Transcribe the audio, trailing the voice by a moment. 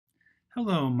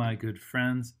Hello, my good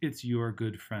friends. It's your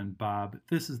good friend Bob.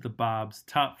 This is the Bob's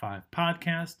Top 5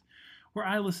 podcast, where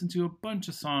I listen to a bunch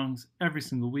of songs every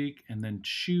single week and then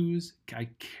I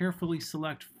carefully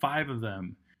select 5 of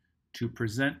them to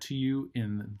present to you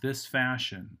in this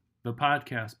fashion, the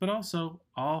podcast, but also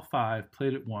all 5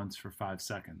 played at once for 5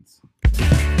 seconds.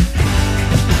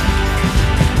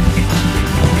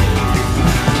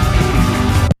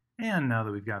 And now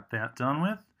that we've got that done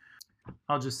with,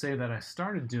 I'll just say that I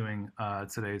started doing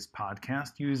today's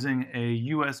podcast using a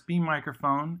USB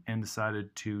microphone and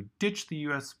decided to ditch the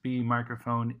USB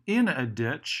microphone in a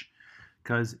ditch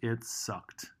because it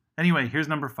sucked. Anyway, here's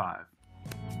number 5.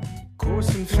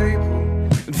 Coarse and fable,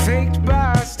 and faked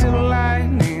by still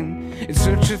lightning. In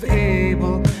search of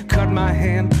Abel, cut my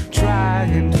hand,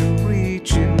 trying to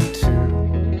reach into.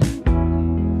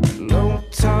 No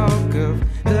talk of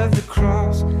the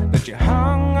cross that you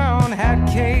hung on had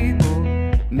cable.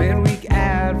 Made weak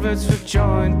adverts for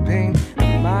joint pain.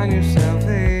 And mind your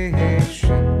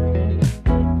salvation.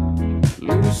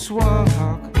 Loose walk.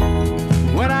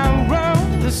 When I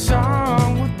wrote the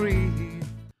song would breathe.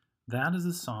 That is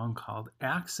a song called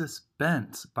Axis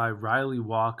Bent by Riley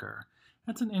Walker.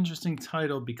 That's an interesting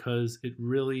title because it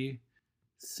really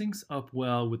syncs up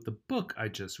well with the book I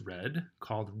just read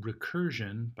called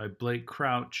Recursion by Blake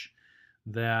Crouch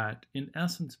that in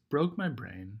essence broke my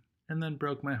brain and then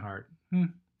broke my heart.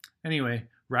 Anyway,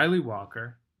 Riley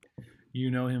Walker,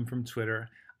 you know him from Twitter.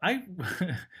 I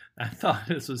thought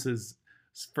this was his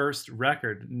first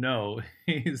record. No,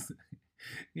 he's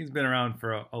been around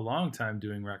for a long time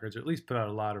doing records, or at least put out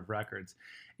a lot of records.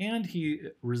 And he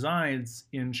resides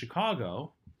in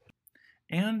Chicago.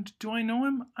 And do I know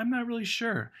him? I'm not really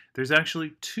sure. There's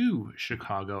actually 2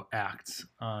 Chicago acts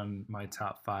on my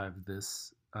top 5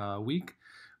 this week.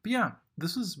 But yeah,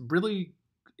 this was really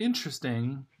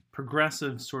interesting,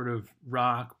 progressive sort of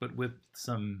rock, but with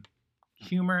some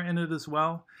humor in it as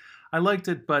well. I liked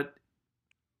it, but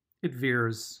it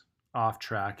veers off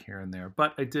track here and there.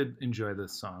 But I did enjoy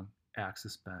this song,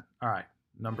 Axis Bent. All right,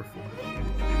 number 4.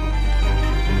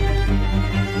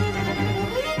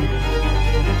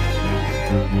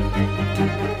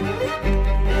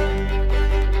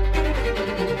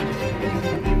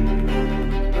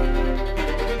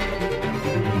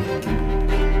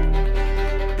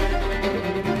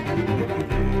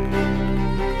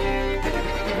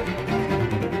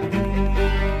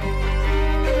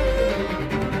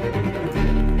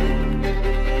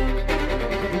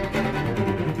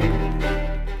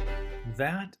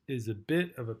 That is a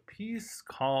bit of a piece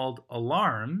called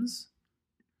Alarms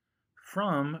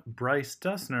from Bryce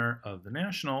Dessner of The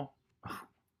National. Oh,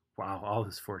 wow, all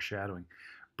this foreshadowing.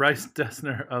 Bryce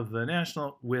Dessner of The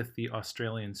National with the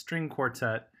Australian String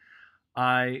Quartet.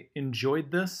 I enjoyed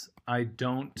this. I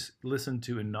don't listen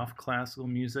to enough classical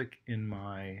music in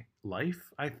my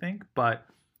life, I think, but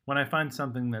when I find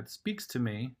something that speaks to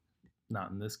me,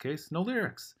 not in this case, no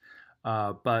lyrics,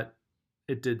 but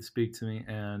it did speak to me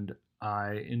and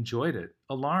I enjoyed it.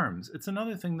 Alarms. It's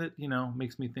another thing that,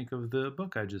 makes me think of the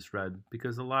book I just read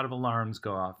because a lot of alarms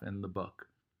go off in the book.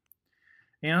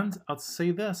 And I'll say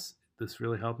this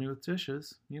really helped me with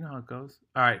dishes. You know how it goes.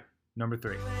 All right, number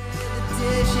 3. The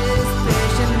dishes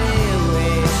patiently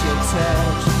await your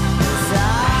touch as I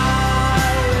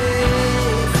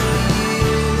wait for you.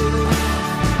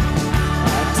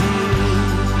 I do.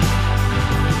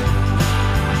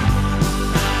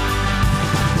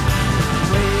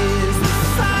 Raise the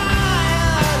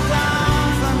fire down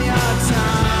from your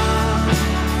tongue.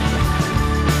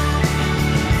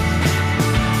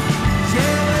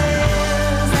 Yeah,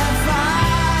 where's that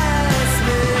fire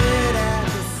spit at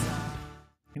the sun?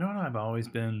 You know what I've always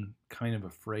been kind of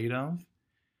afraid of?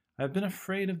 I've been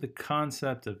afraid of the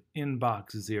concept of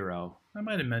inbox zero. I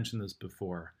might have mentioned this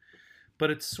before,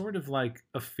 but it's sort of like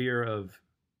a fear of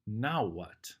now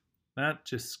what? That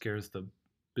just scares the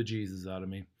bejesus out of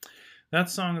me. That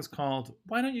song is called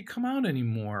Why Don't You Come Out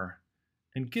Anymore?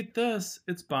 And get this,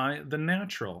 it's by The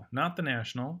Natural, not The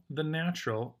National, The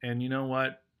Natural, and you know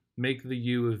what? Make the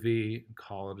U a V and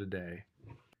call it a day.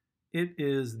 It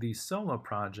is the solo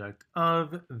project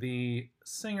of the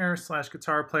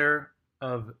singer/guitar player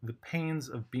of The Pains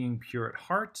of Being Pure at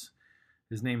Heart.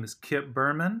 His name is Kip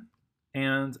Berman,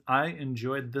 and I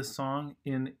enjoyed this song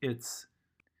in its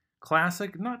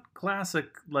classic, not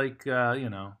classic like,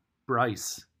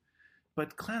 Bryce,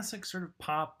 but classic sort of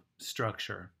pop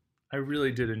structure. I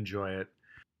really did enjoy it.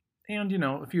 And,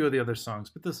 a few of the other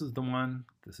songs, but this is the one.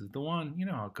 You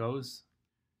know how it goes.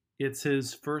 It's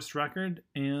his first record,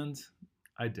 and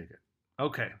I dig it.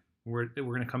 Okay, we're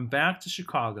going to come back to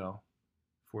Chicago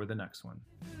for the next one.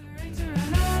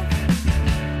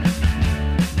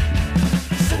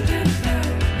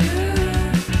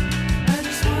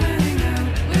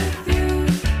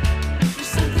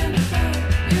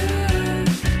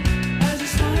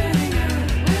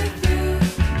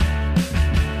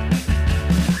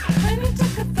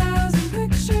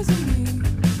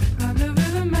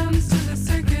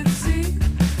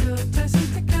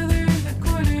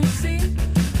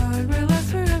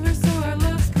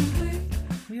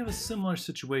 similar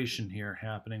situation here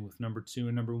happening with number 2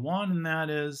 and number 1, and that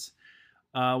is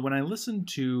when I listen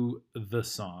to the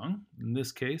song, in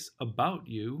this case, About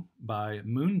You by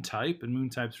Moontype, and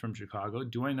Moontype's from Chicago.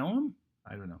 Do I know him?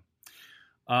 I don't know.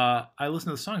 I listened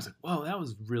to the song, I was like, whoa, that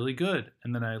was really good.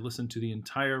 And then I listened to the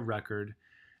entire record,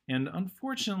 and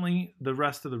unfortunately, the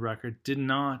rest of the record did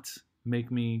not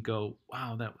make me go,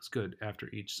 wow, that was good after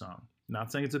each song.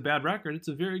 Not saying it's a bad record, it's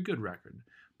a very good record.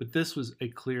 But this was a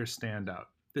clear standout.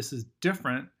 This is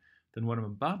different than what I'm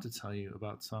about to tell you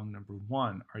about song number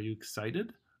 1. Are you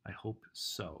excited? I hope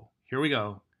so. Here we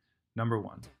go. Number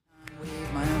 1.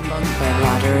 With my own bunk bed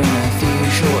ladder in a few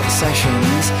short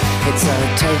sessions. It's a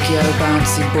Tokyo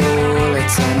bouncy ball,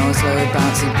 it's an Oslo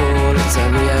bouncy ball, it's a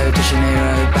Rio de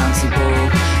Janeiro bouncy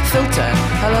ball. Filter,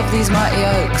 I love these mighty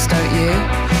oaks, don't you?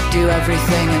 Do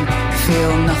everything and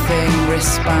feel nothing.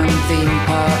 Wristband, theme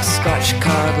park, scratch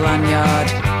card, lanyard.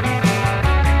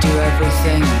 Do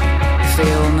everything and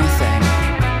feel nothing.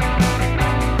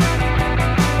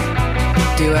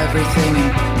 Do everything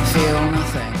and feel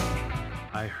nothing.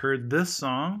 I heard this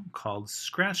song called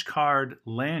Scratch Card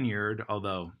Lanyard,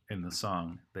 although in the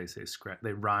song they say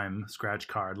they rhyme Scratch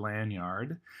Card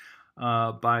Lanyard,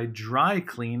 by Dry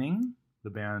Cleaning, the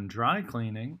band Dry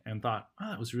Cleaning, and thought, oh,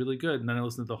 that was really good. And then I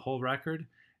listened to the whole record,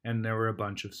 and there were a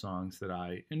bunch of songs that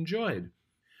I enjoyed.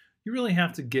 You really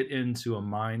have to get into a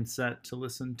mindset to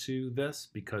listen to this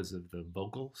because of the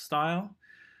vocal style.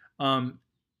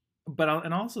 But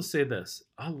I'll also say this,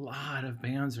 a lot of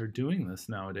bands are doing this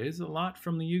nowadays, a lot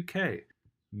from the UK,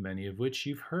 many of which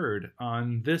you've heard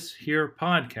on this here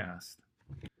podcast.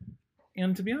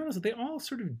 And to be honest, they all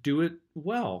sort of do it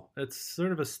well. It's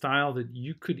sort of a style that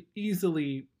you could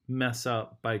easily mess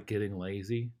up by getting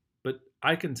lazy, but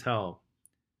I can tell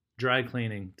Dry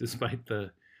Cleaning, despite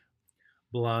the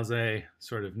blasé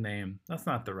sort of name, that's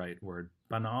not the right word,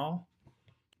 banal?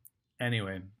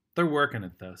 Anyway, they're working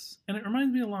at this. And it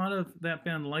reminds me a lot of that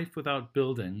band Life Without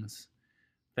Buildings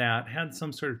that had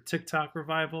some sort of TikTok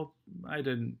revival. I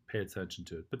didn't pay attention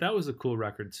to it, but that was a cool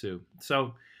record too.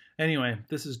 So anyway,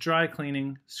 this is Dry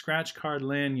Cleaning, Scratch Card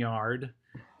Lanyard,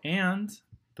 and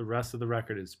the rest of the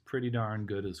record is pretty darn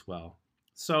good as well.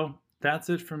 So that's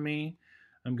it for me.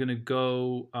 I'm going to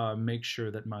go make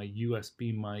sure that my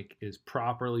USB mic is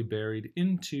properly buried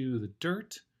into the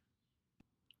dirt.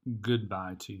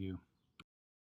 Goodbye to you.